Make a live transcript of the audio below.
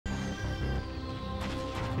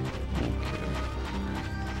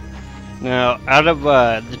Now, out of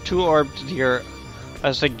the two orbs here,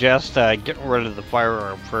 I suggest getting rid of the fire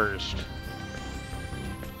orb first.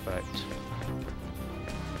 But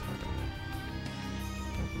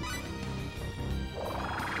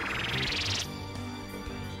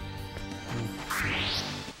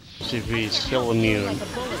see if he's still immune.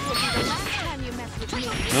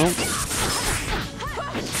 Nope.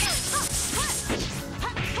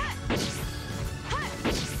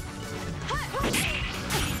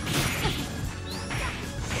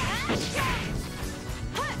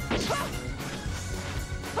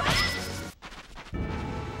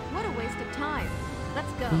 What a waste of time.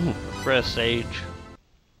 Let's go. Press Sage.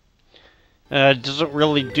 It doesn't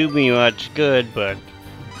really do me much good, but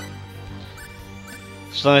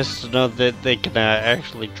it's nice to know that they can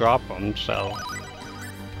actually drop them, so.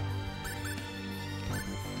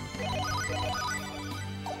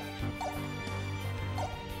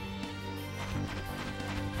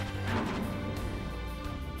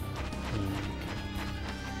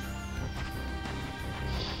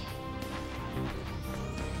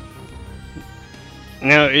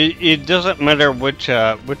 Now, it doesn't matter which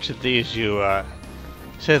of these you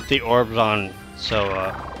set the orbs on,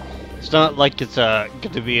 so it's not like it's going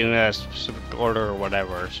to be in a specific order or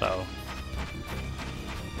whatever, so.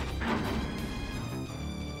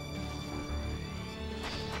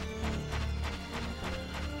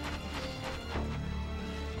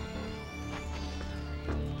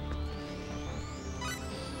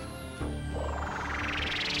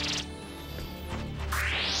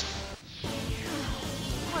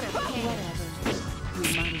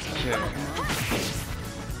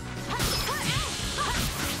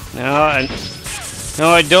 No,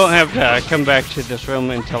 I don't have to come back to this room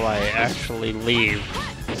until I actually leave.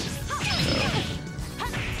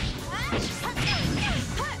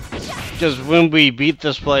 Because when we beat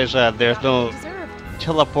this place, there's no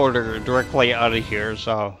teleporter directly out of here,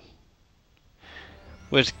 so.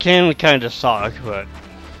 Which can kind of suck, but.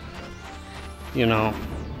 You know.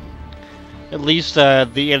 At least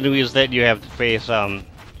the enemies that you have to face are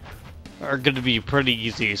going to be pretty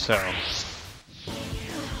easy, so.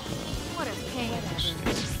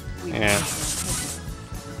 Yeah,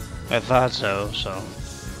 I thought so,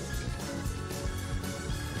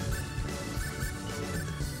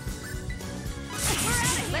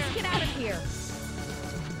 Let's get out of here.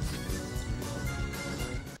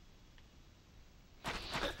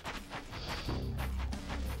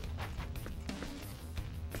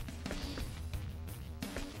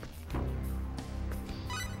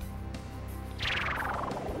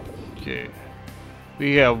 Okay.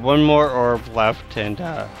 We have one more orb left and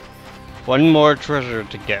one more treasure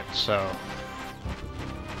to get, so.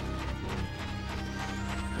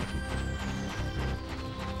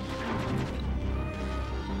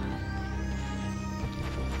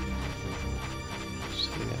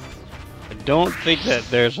 I don't think that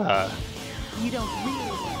there's a. You don't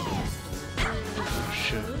really.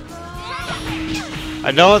 Shoot.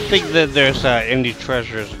 I don't think that there's any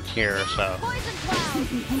treasures in here, so.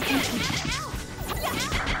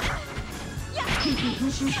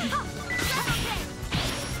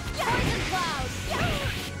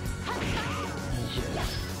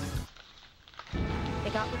 They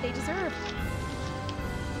got what they deserved.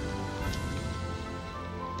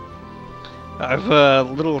 I've a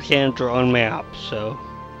little hand-drawn map, so.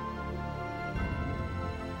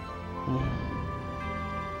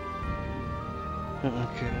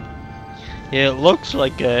 Okay. Yeah, it looks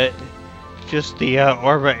like just the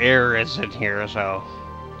orbit air is in here, so.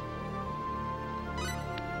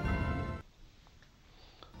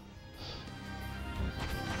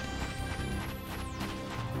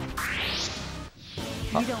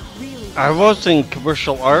 I was in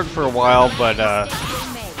commercial art for a while, but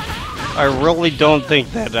I really don't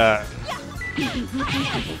think that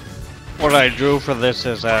what I drew for this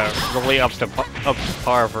is really up to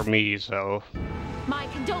par for me. So my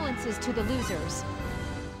condolences to the losers.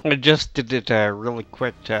 I just did it really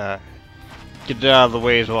quick to get it out of the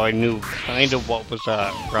way, so I knew kind of what was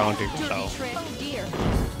around here. So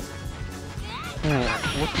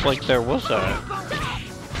looks like there was a.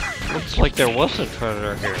 Looks like there was a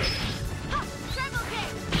treasure here.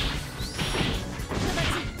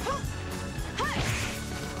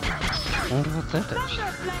 I wonder what that is.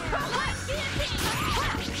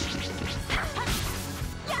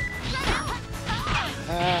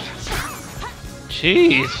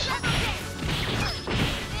 Jeez.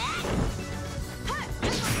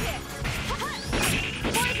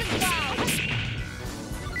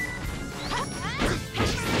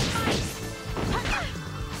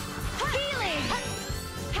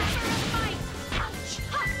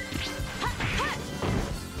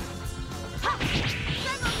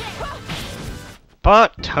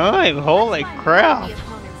 about time! Holy crap! The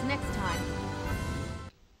opponents next time.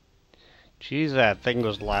 Jeez, that thing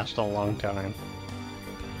was lasting a long time.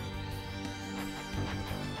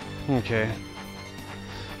 Okay.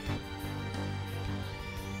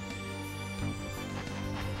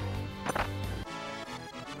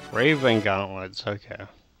 Raven gauntlets, okay.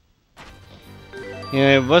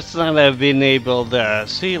 Yeah, I must not have been able to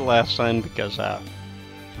see last time because the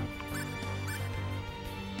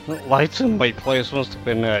lights in my place must have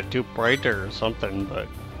been too brighter or something, but...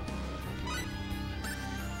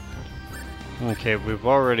 Okay, we've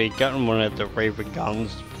already gotten one of the Raven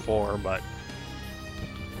gauntlets before, but...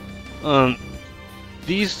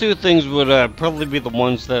 These two things would probably be the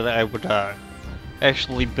ones that I would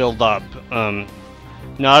actually build up.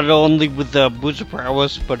 Not only with the boots of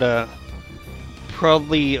prowess, but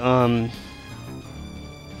probably at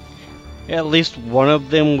least one of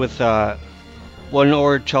them with one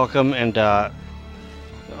ore chalkum and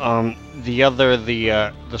the other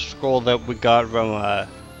the scroll that we got from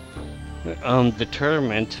the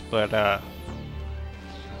tournament, but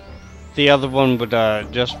the other one would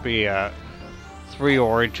just be 3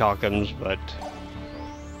 ore chalkums, but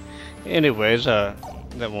anyways, that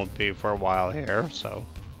won't be for a while here, so.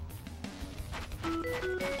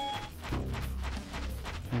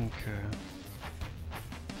 Okay.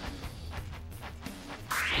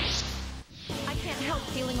 I can't help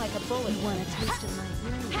feeling like a bullet. You want a taste of my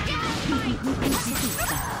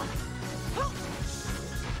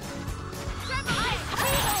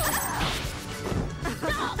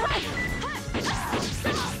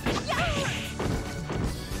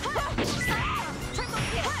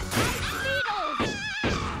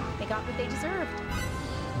They got what they deserved.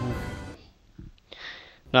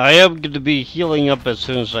 Now I am going to be healing up as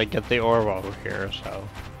soon as I get the orb over here, so.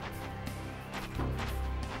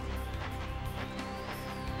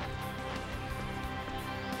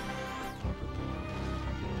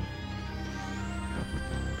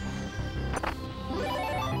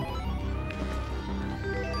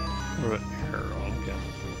 Right here, okay.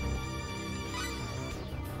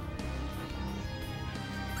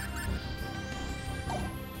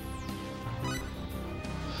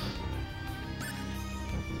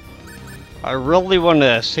 I really want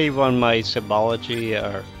to save on my symbology,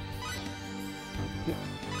 or...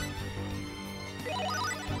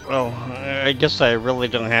 Well, I guess I really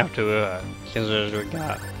don't have to, consider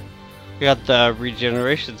we got the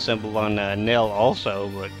regeneration symbol on Nail also,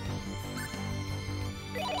 but...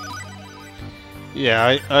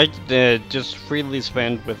 Yeah, I could just freely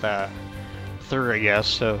spend with 3, I guess,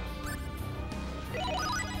 so...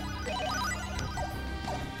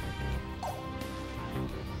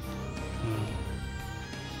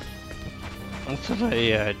 I thought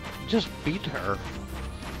I just beat her,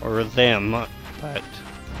 or them, but...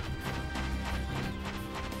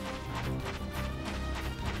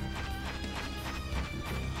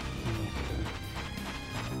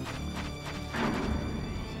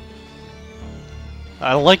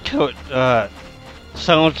 I like how it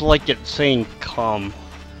sounds like it's saying "come,"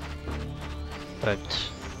 but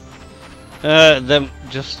that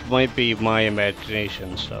just might be my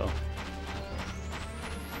imagination, so...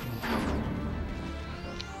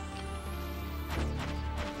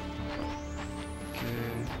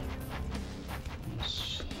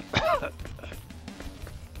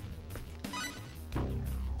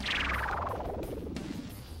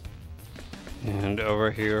 And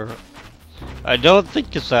over here, I don't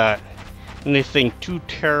think it's anything too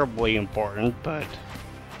terribly important, but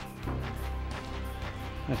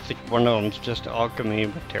I think one of them's just alchemy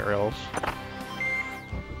materials.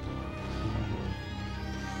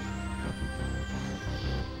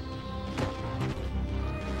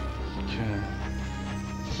 Okay.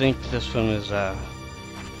 I think this one is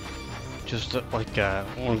just like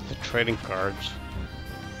one of the trading cards.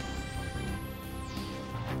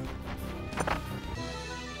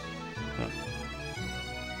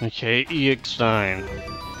 Okay, EX9.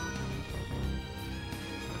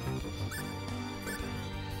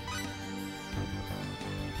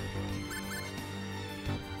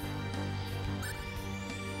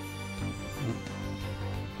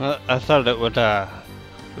 I thought it would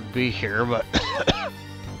be here, but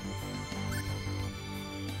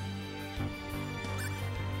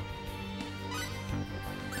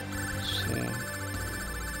let's see.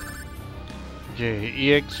 Okay,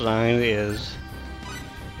 EX9 is...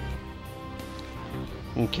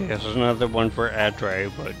 Okay, this is another one for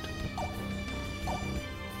Adre, but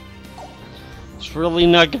it's really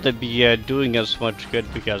not going to be doing us much good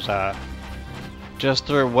because just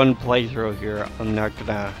through one playthrough here, I'm not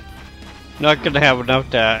gonna have enough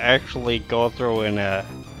to actually go through and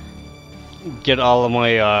get all of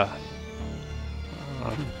my um,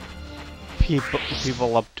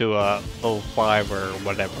 people up to level 5 or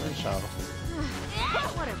whatever. So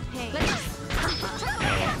What a pain.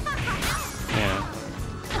 yeah,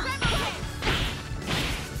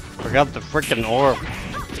 forgot the frickin' orb.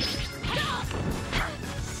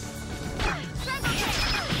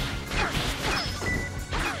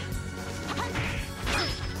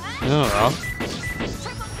 Oh well.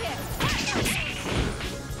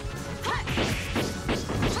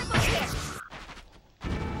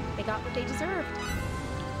 They got what they deserved.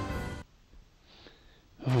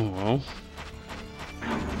 Oh well.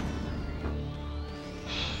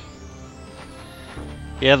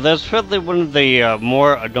 Yeah, that's probably one of the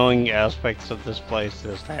more annoying aspects of this place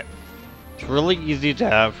is that it's really easy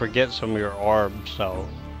to forget some of your orbs, so...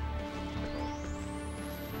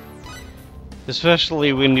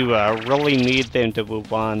 Especially when you really need them to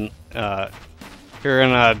move on. You're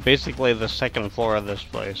in basically the second floor of this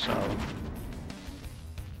place, so...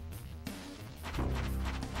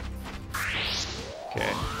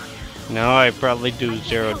 Okay. Now I probably do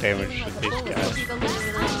 0 damage to these guys.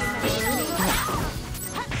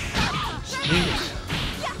 Jeez.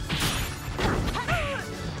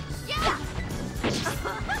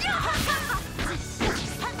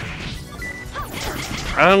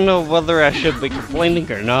 I don't know whether I should be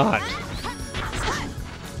complaining or not.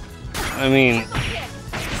 I mean...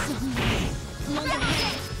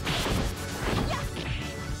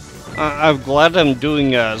 I'm glad I'm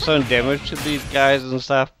doing some damage to these guys and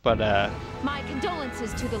stuff, but My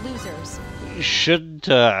condolences to the losers. shouldn't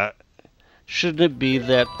it be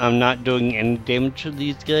that I'm not doing any damage to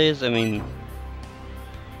these guys? I mean,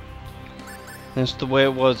 that's the way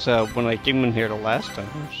it was when I came in here the last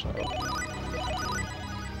time, so...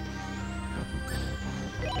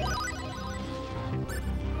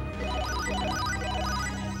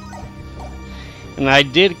 And I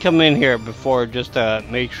did come in here before just to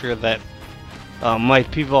make sure that my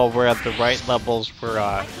people were at the right levels for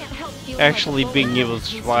actually being able to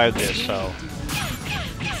survive this, so...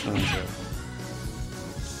 Okay.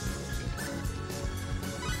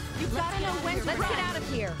 You gotta know when to Let's get out of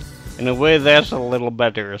here. In a way, that's a little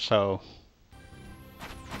better, so...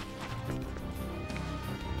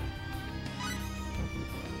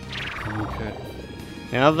 Okay.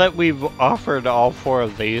 Now that we've offered all 4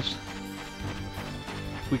 of these,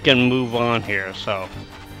 we can move on here, so...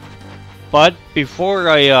 But before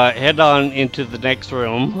I head on into the next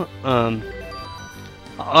room,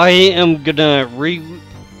 I am gonna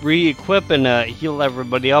re-equip and heal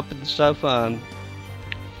everybody up and stuff, and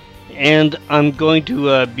I'm going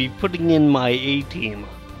to be putting in my A-team,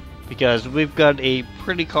 because we've got a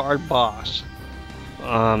pretty hard boss.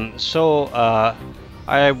 I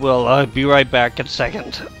will be right back in a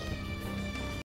second.